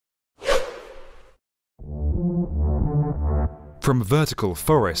From vertical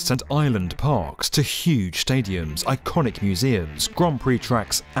forests and island parks to huge stadiums, iconic museums, Grand Prix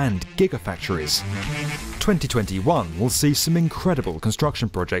tracks and gigafactories, 2021 will see some incredible construction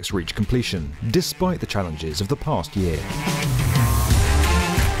projects reach completion, despite the challenges of the past year.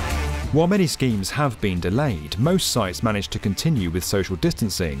 While many schemes have been delayed, most sites managed to continue with social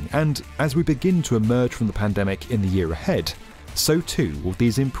distancing, and as we begin to emerge from the pandemic in the year ahead, so too will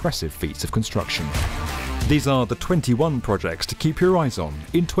these impressive feats of construction. These are the 21 projects to keep your eyes on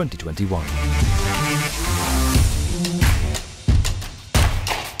in 2021.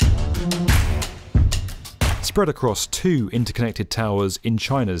 Spread across two interconnected towers in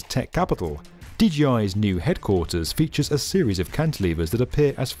China's tech capital, DJI's new headquarters features a series of cantilevers that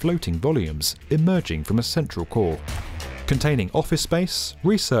appear as floating volumes emerging from a central core. Containing office space,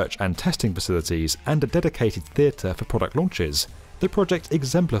 research and testing facilities, and a dedicated theatre for product launches, the project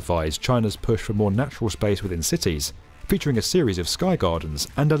exemplifies China's push for more natural space within cities, featuring a series of sky gardens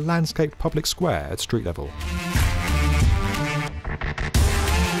and a landscaped public square at street level.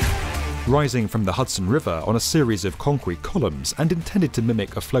 Rising from the Hudson River on a series of concrete columns and intended to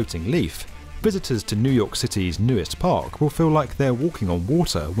mimic a floating leaf, visitors to New York City's newest park will feel like they're walking on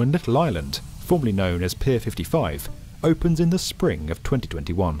water when Little Island, formerly known as Pier 55, opens in the spring of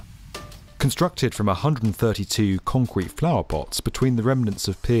 2021. Constructed from 132 concrete flower pots between the remnants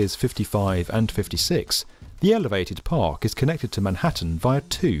of Piers 55 and 56, the elevated park is connected to Manhattan via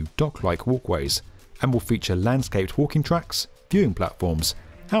two dock-like walkways and will feature landscaped walking tracks, viewing platforms,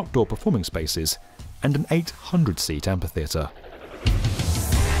 outdoor performing spaces, and an 800-seat amphitheatre.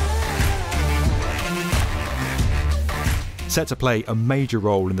 Set to play a major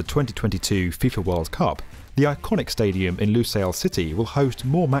role in the 2022 FIFA World Cup, the iconic stadium in Lusail City will host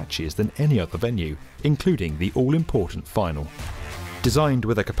more matches than any other venue, including the all-important final. Designed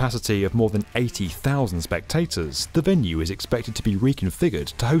with a capacity of more than 80,000 spectators, the venue is expected to be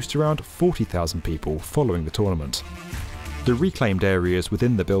reconfigured to host around 40,000 people following the tournament. The reclaimed areas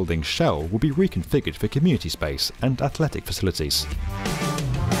within the building's shell will be reconfigured for community space and athletic facilities.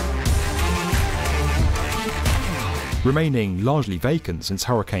 Remaining largely vacant since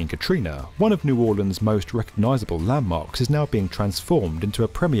Hurricane Katrina, one of New Orleans' most recognisable landmarks is now being transformed into a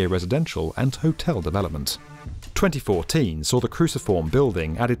premier residential and hotel development. 2014 saw the Cruciform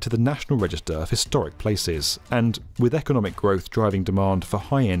building added to the National Register of Historic Places, and with economic growth driving demand for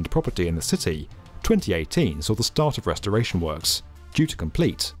high-end property in the city, 2018 saw the start of restoration works, due to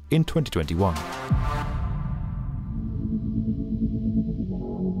complete in 2021.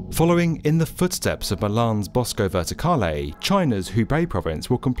 Following in the footsteps of Milan's Bosco Verticale, China's Hubei province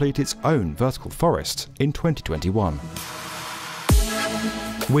will complete its own vertical forest in 2021.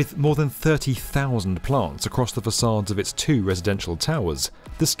 With more than 30,000 plants across the facades of its two residential towers,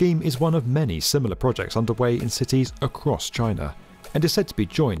 the scheme is one of many similar projects underway in cities across China, and is said to be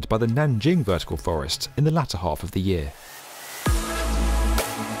joined by the Nanjing vertical forest in the latter half of the year.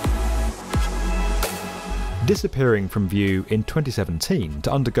 Disappearing from view in 2017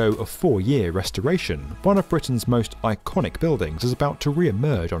 to undergo a 4-year restoration, one of Britain's most iconic buildings is about to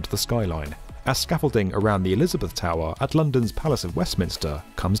re-emerge onto the skyline, as scaffolding around the Elizabeth Tower at London's Palace of Westminster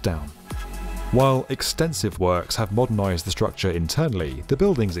comes down. While extensive works have modernised the structure internally, the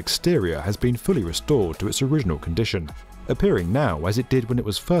building's exterior has been fully restored to its original condition, appearing now as it did when it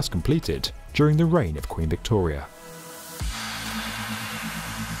was first completed during the reign of Queen Victoria.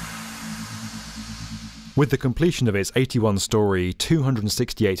 With the completion of its 81-storey,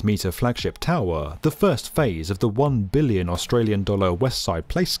 268-metre flagship tower, the first phase of the $1 billion Australian West Side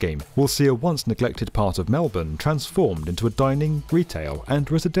Place scheme will see a once-neglected part of Melbourne transformed into a dining, retail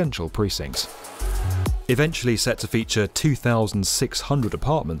and residential precinct. Eventually set to feature 2,600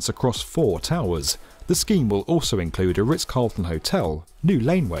 apartments across 4 towers, the scheme will also include a Ritz-Carlton hotel, new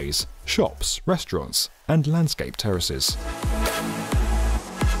laneways, shops, restaurants and landscape terraces.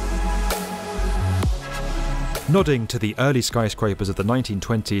 Nodding to the early skyscrapers of the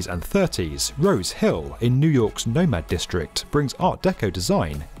 1920s and 30s, Rose Hill in New York's Nomad District brings Art Deco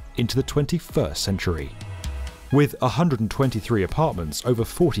design into the 21st century. With 123 apartments over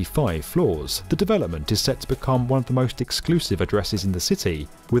 45 floors, the development is set to become one of the most exclusive addresses in the city,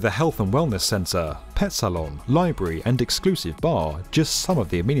 with a health and wellness centre, pet salon, library and exclusive bar just some of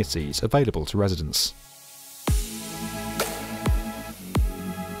the amenities available to residents.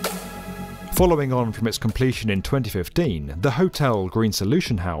 Following on from its completion in 2015, the Hotel Green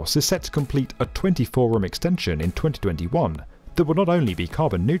Solution House is set to complete a 24-room extension in 2021 that will not only be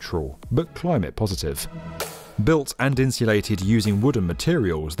carbon neutral, but climate positive. Built and insulated using wooden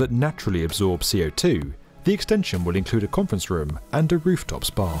materials that naturally absorb CO2, the extension will include a conference room and a rooftop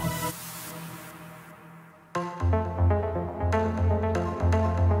spa.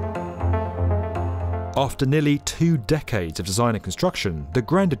 After nearly 2 decades of design and construction, the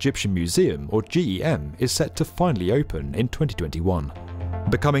Grand Egyptian Museum, or GEM, is set to finally open in 2021.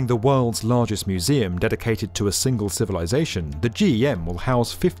 Becoming the world's largest museum dedicated to a single civilization, the GEM will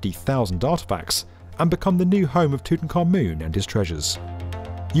house 50,000 artifacts and become the new home of Tutankhamun and his treasures.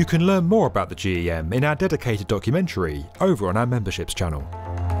 You can learn more about the GEM in our dedicated documentary over on our memberships channel.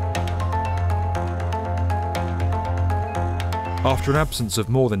 After an absence of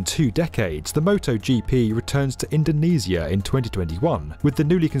more than 2 decades, the MotoGP returns to Indonesia in 2021 with the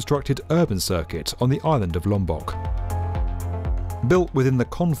newly constructed urban circuit on the island of Lombok. Built within the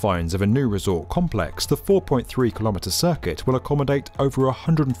confines of a new resort complex, the 4.3-kilometre circuit will accommodate over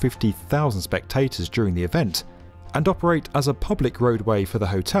 150,000 spectators during the event and operate as a public roadway for the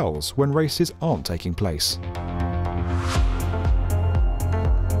hotels when races aren't taking place.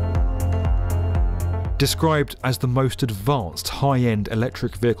 Described as the most advanced high-end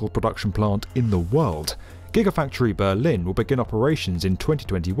electric vehicle production plant in the world, Gigafactory Berlin will begin operations in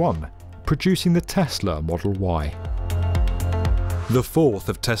 2021, producing the Tesla Model Y. The fourth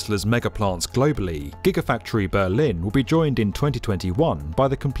of Tesla's mega plants globally, Gigafactory Berlin will be joined in 2021 by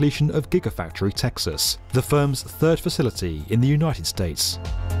the completion of Gigafactory Texas, the firm's third facility in the United States.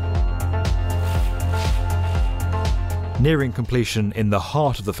 Nearing completion in the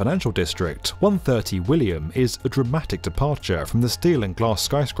heart of the financial district, 130 William is a dramatic departure from the steel and glass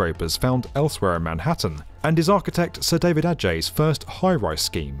skyscrapers found elsewhere in Manhattan, and is architect Sir David Adjaye's first high-rise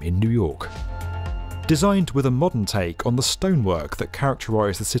scheme in New York. Designed with a modern take on the stonework that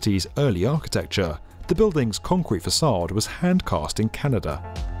characterised the city's early architecture, the building's concrete facade was hand-cast in Canada.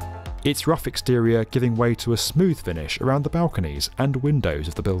 Its rough exterior giving way to a smooth finish around the balconies and windows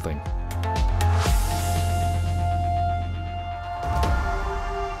of the building.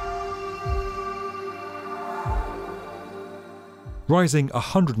 Rising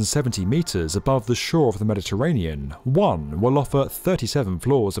 170 metres above the shore of the Mediterranean, one will offer 37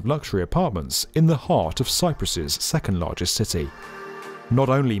 floors of luxury apartments in the heart of Cyprus's second largest city. Not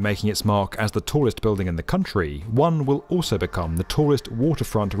only making its mark as the tallest building in the country, one will also become the tallest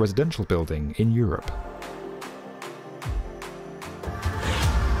waterfront residential building in Europe.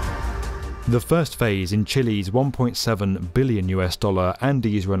 The first phase in Chile's $1.7 billion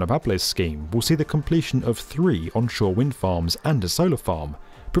Andes Renovables scheme will see the completion of 3 onshore wind farms and a solar farm,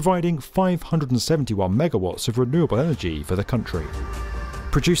 providing 571 megawatts of renewable energy for the country.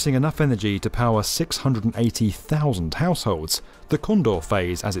 Producing enough energy to power 680,000 households, the Condor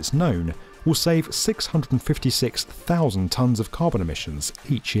phase, as it's known, will save 656,000 tonnes of carbon emissions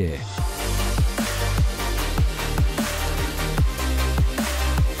each year.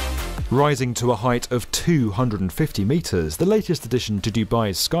 Rising to a height of 250 metres, the latest addition to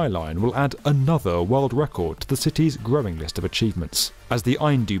Dubai's skyline will add another world record to the city's growing list of achievements, as the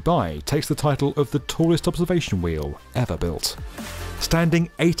Ain Dubai takes the title of the tallest observation wheel ever built. Standing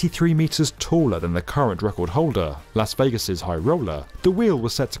 83 metres taller than the current record holder, Las Vegas's High Roller, the wheel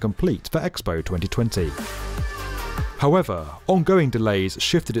was set to complete for Expo 2020. However, ongoing delays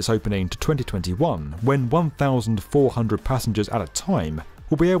shifted its opening to 2021, when 1,400 passengers at a time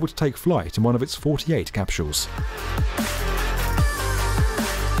will be able to take flight in one of its 48 capsules.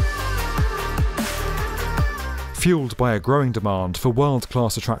 Fueled by a growing demand for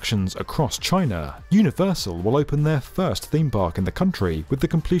world-class attractions across China, Universal will open their first theme park in the country with the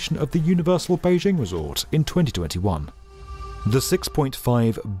completion of the Universal Beijing Resort in 2021. The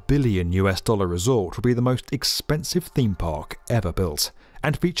 $6.5 billion resort will be the most expensive theme park ever built,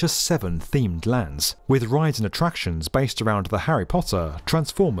 and features 7 themed lands, with rides and attractions based around the Harry Potter,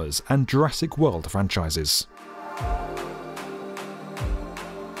 Transformers and Jurassic World franchises.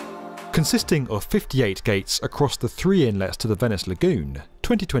 Consisting of 58 gates across the 3 inlets to the Venice Lagoon,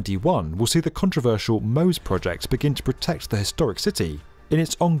 2021 will see the controversial Mose project begin to protect the historic city in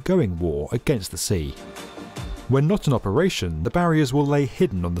its ongoing war against the sea. When not in operation, the barriers will lay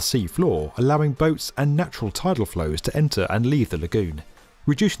hidden on the sea floor, allowing boats and natural tidal flows to enter and leave the lagoon,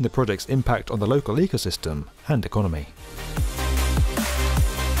 reducing the project's impact on the local ecosystem and economy.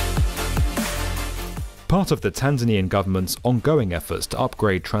 Part of the Tanzanian government's ongoing efforts to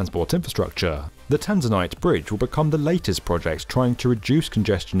upgrade transport infrastructure, the Tanzanite Bridge will become the latest project trying to reduce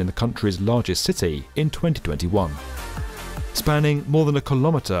congestion in the country's largest city in 2021. Spanning more than a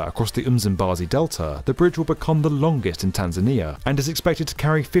kilometre across the Mzimbazi Delta, the bridge will become the longest in Tanzania and is expected to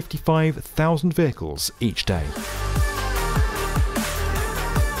carry 55,000 vehicles each day.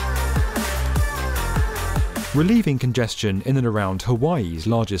 Relieving congestion in and around Hawaii's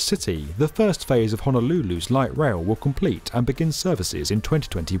largest city, the first phase of Honolulu's light rail will complete and begin services in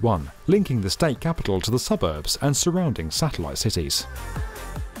 2021, linking the state capital to the suburbs and surrounding satellite cities.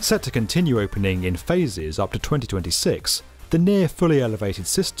 Set to continue opening in phases up to 2026, the near fully elevated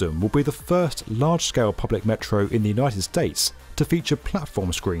system will be the first large-scale public metro in the United States to feature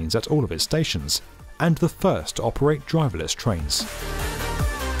platform screens at all of its stations, and the first to operate driverless trains.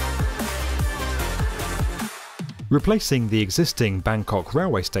 Replacing the existing Bangkok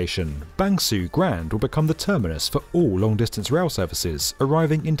railway station, Bang Sue Grand will become the terminus for all long-distance rail services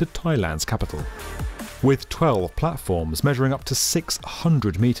arriving into Thailand's capital. With 12 platforms measuring up to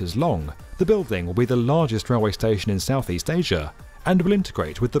 600 metres long, the building will be the largest railway station in Southeast Asia and will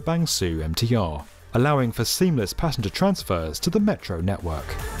integrate with the Bang Sue MTR, allowing for seamless passenger transfers to the metro network.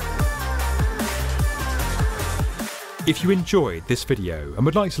 If you enjoyed this video and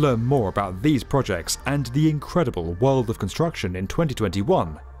would like to learn more about these projects and the incredible world of construction in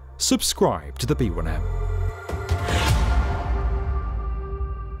 2021, subscribe to the B1M.